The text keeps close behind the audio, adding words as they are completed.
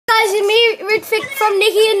favorite pick from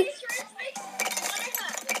Nikki and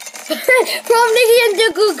from Nikki and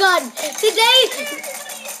the Goo Gun. Today,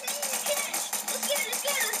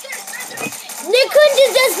 Nikunj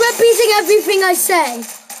is just repeating everything I say.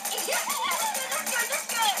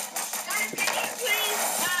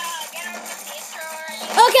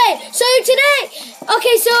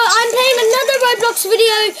 Okay, so I'm playing another Roblox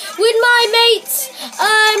video with my mates,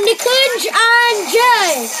 Nikunj and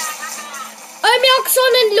Jay.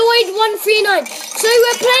 Omioxon and Lloyd139. So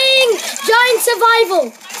we're playing Giant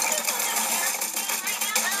Survival.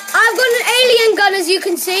 I've got an alien gun, as you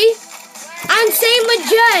can see. And same with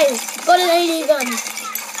Jay. Got an alien gun.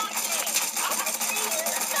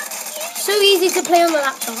 So easy to play on the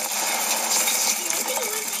laptop.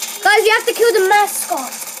 Guys, you have to kill the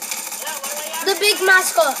mascot. The big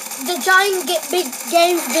mascot. The giant big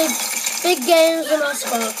games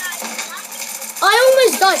mascot. I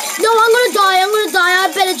almost died. No, I'm gonna die. I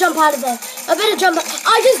better jump out of there.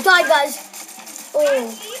 I just died, guys. Oh.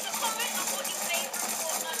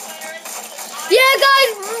 Yeah, guys,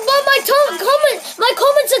 but my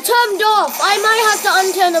comments are turned off. I might have to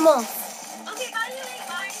unturn them off. Okay, by the way,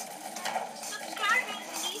 guys,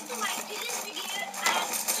 subscribers need to like this video and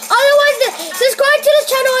Otherwise, subscribe to the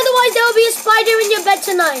channel. Otherwise, there will be a spider in your bed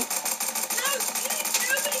tonight.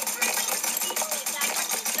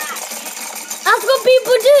 That's what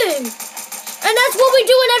people do. And that's what we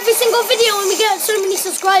do in every single video when we get so many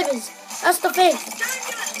subscribers. That's the thing.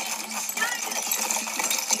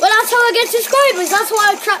 Well, that's how I get subscribers. That's why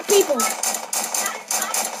I attract people.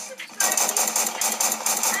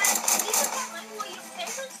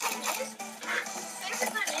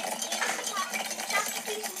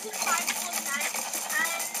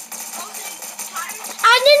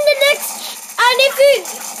 And in the next, and if you,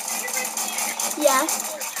 yeah.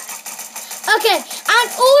 Okay, and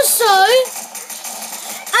also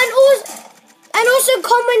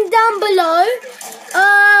comment down below.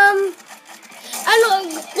 And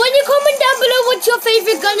when you comment down below what's your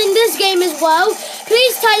favorite gun in this game as well,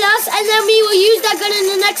 please tell us, and then we will use that gun in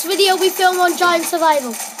the next video we film on Giant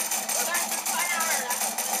Survival.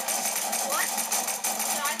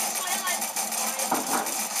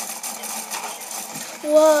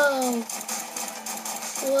 Whoa.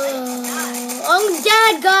 I'm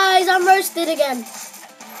dead, guys. I'm roasted again.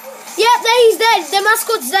 Yep, there he's dead. The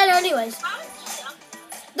mascot's dead anyways.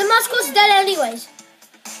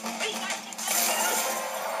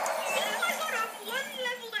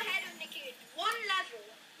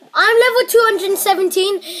 I'm level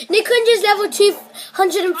 217. Nikunj is level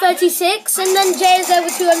 236, and then Jay is level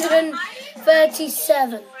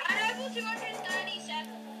 237.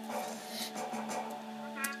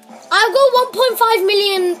 I've got 1.5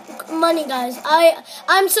 million money, guys.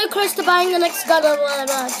 I'm so close to buying the next gun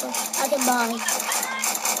I can buy.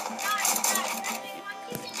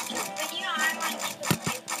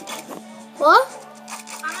 What?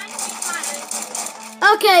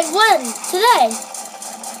 Okay, when? Today?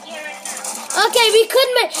 Okay, we could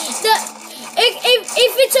make the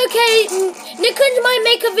if it's okay, Nikunj might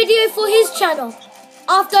make a video for his channel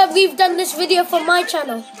after we've done this video for my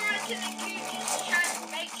channel.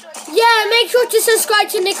 Yeah, make sure to subscribe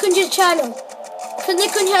to Nikunj's channel, because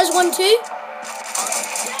Nikunj has one too.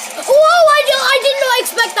 Whoa, I did not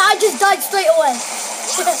expect that. I just died straight away.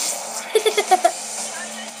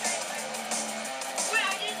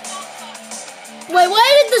 Wait,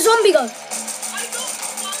 where did the zombie go?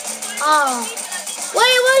 Ah.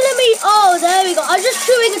 Wait, let me... Oh, there we go. I was just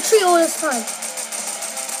chewing a tree all this time.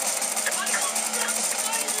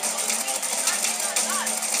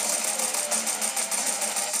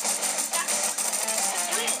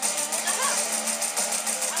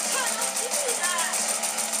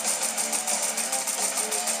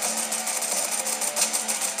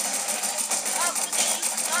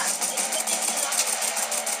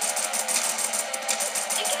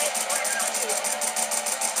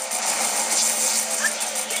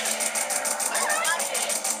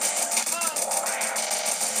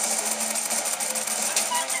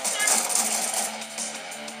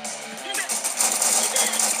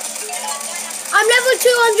 I'm level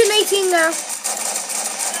 218 now.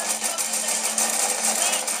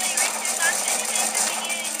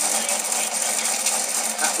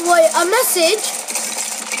 Wait, a message?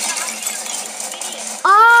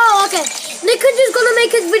 Oh, okay. Nikunj is gonna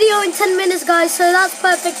make his video in 10 minutes, guys, so that's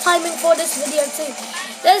perfect timing for this video too.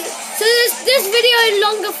 This video is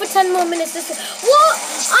longer for 10 more minutes. What?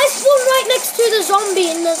 I spawned right next to the zombie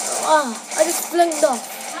in the... I just blinked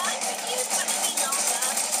off.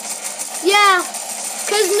 Yeah,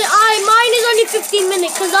 because mine is only 15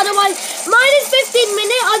 minutes, because otherwise Mine is 15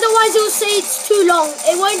 minutes, otherwise it will say it's too long.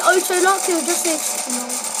 It won't auto-lock, it will just say it's too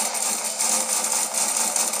long.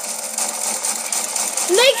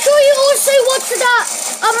 Make sure you also watch that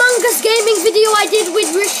Among Us gaming video I did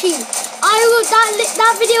with Rishi.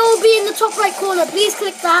 That video will be in the top right corner. Please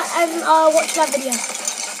click that and watch that video.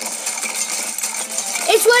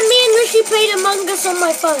 It's when me and Rishi played Among Us on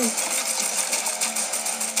my phone.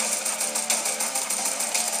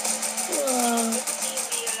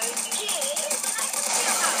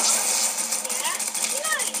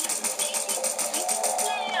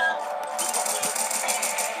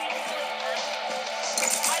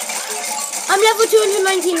 I'm level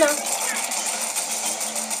 219 now.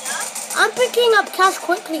 I'm picking up cash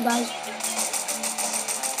quickly, guys.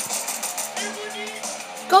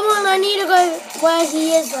 Come on, I need to go where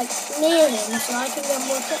he is, like, near him, so I can get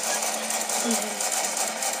more tips.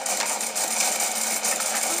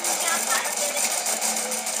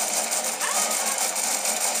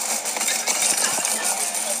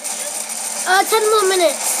 10 more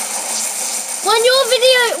minutes. When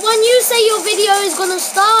you say your video is gonna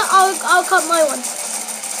start, I'll cut my one.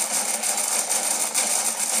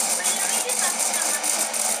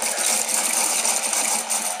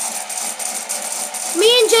 Me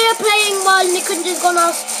and Jay are playing while Nikunj is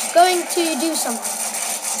going to do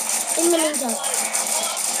something. In the meantime.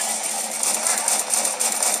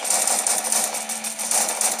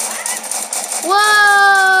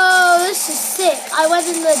 Whoa, this is sick. I went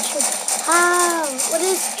in the tree. How? What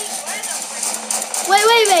is?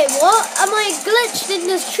 Wait, what? Am I glitched in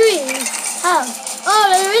this tree? How? Oh,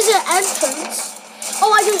 there is an entrance.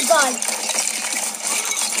 Oh, I just died.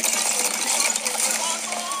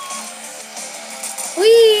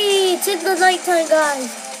 Whee! It's in the nighttime, guys.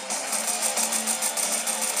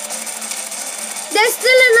 There's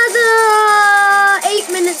still another 8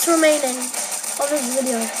 minutes remaining of this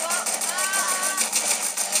video.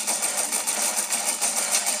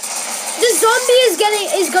 The zombie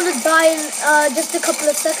is gonna die in just a couple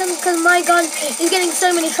of seconds because my gun is getting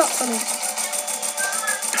so many shots on it.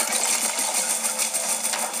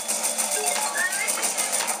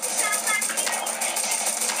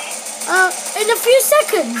 In a few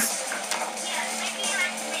seconds.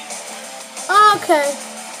 Okay.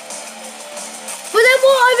 But then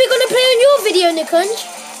what are we gonna play on your video, Nikunj?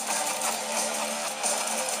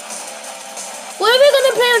 What are we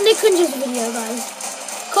gonna play on Nikunj's video, guys?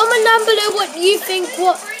 Comment down below what you think.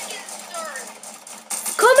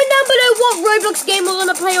 Comment down below what Roblox game we're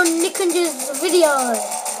gonna play on Nikunj's video.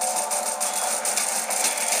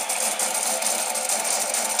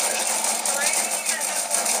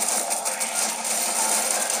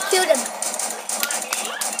 Kill them.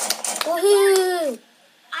 Woohoo!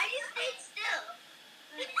 I just stayed still.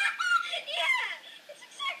 Yeah, it's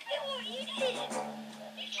exactly what you did.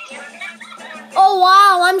 Oh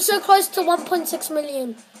wow, I'm so close to 1.6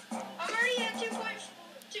 million. I'm already at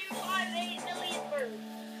 2.258 million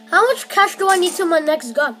birds. How much cash do I need to my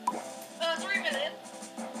next gun? 3 million.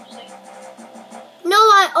 No,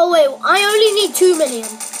 I only need 2 million.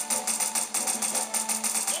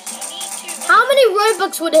 How many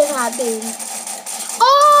Robux would it have been?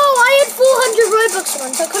 Oh, I had 400 Robux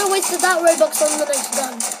once. I could have wasted that Robux on the next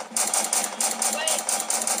gun.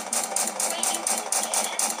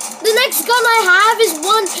 The next gun I have is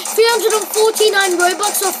 349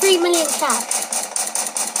 Robux or 3 million cash.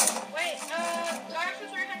 Wait, do I have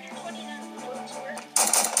 329 Robux worth?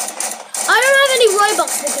 I don't have any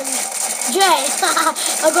Robux, Nikunj. Jay,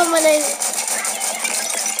 I got my name.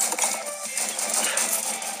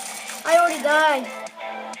 I already died.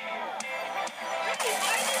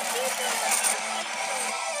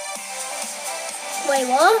 Wait,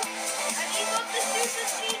 what?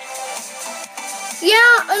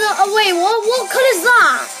 Yeah, wait, what color is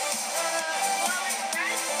that?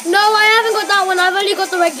 No, I haven't got that one. I've only got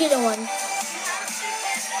the regular one.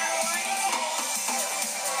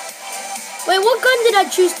 Wait, what gun did I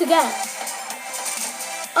choose to get?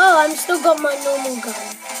 Oh, I'm still got my normal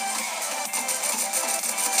gun.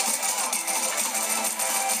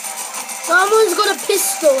 Someone's got a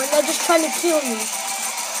pistol and they're just trying to kill me.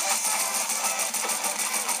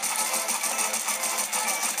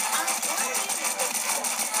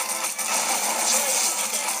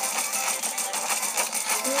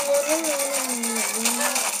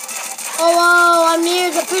 Oh wow, I'm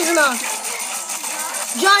near the prisoner.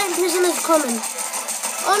 Giant prisoner's coming.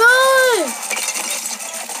 Oh no!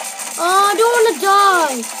 Oh, I don't want to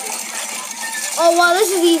die. Oh wow,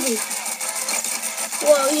 this is easy.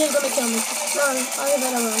 Whoa, he's gonna kill me. Run, I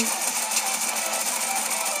better run.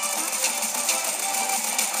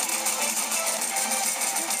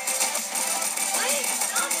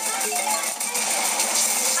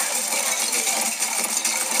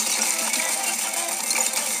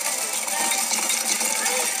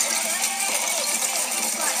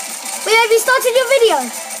 have you started your video?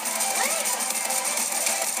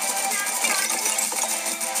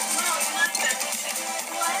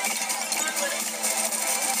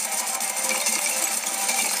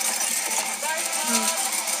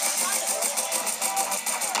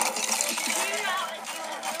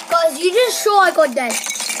 Guys, you just saw I got dead.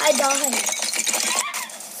 I died.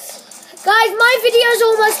 Guys, my video is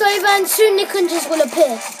almost over and soon Nikunja's will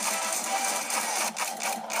appear.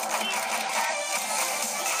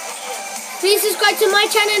 Please subscribe to my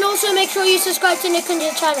channel and also make sure you subscribe to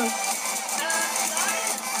Nikunja's channel.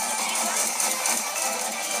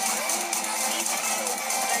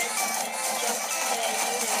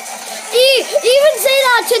 Even say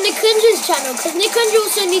that to Nikunja's channel because Nikunja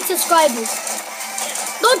also needs subscribers.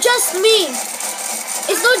 Not just me.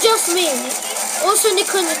 It's not just me. Also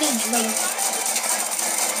Nikunja needs them.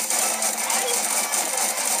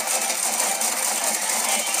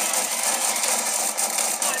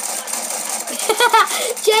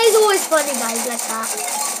 Jay's always funny, guys, like that.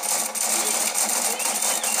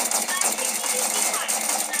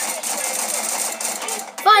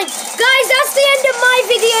 Fine. Guys, that's the end of my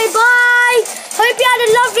video. Bye. Hope you had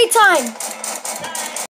a lovely time.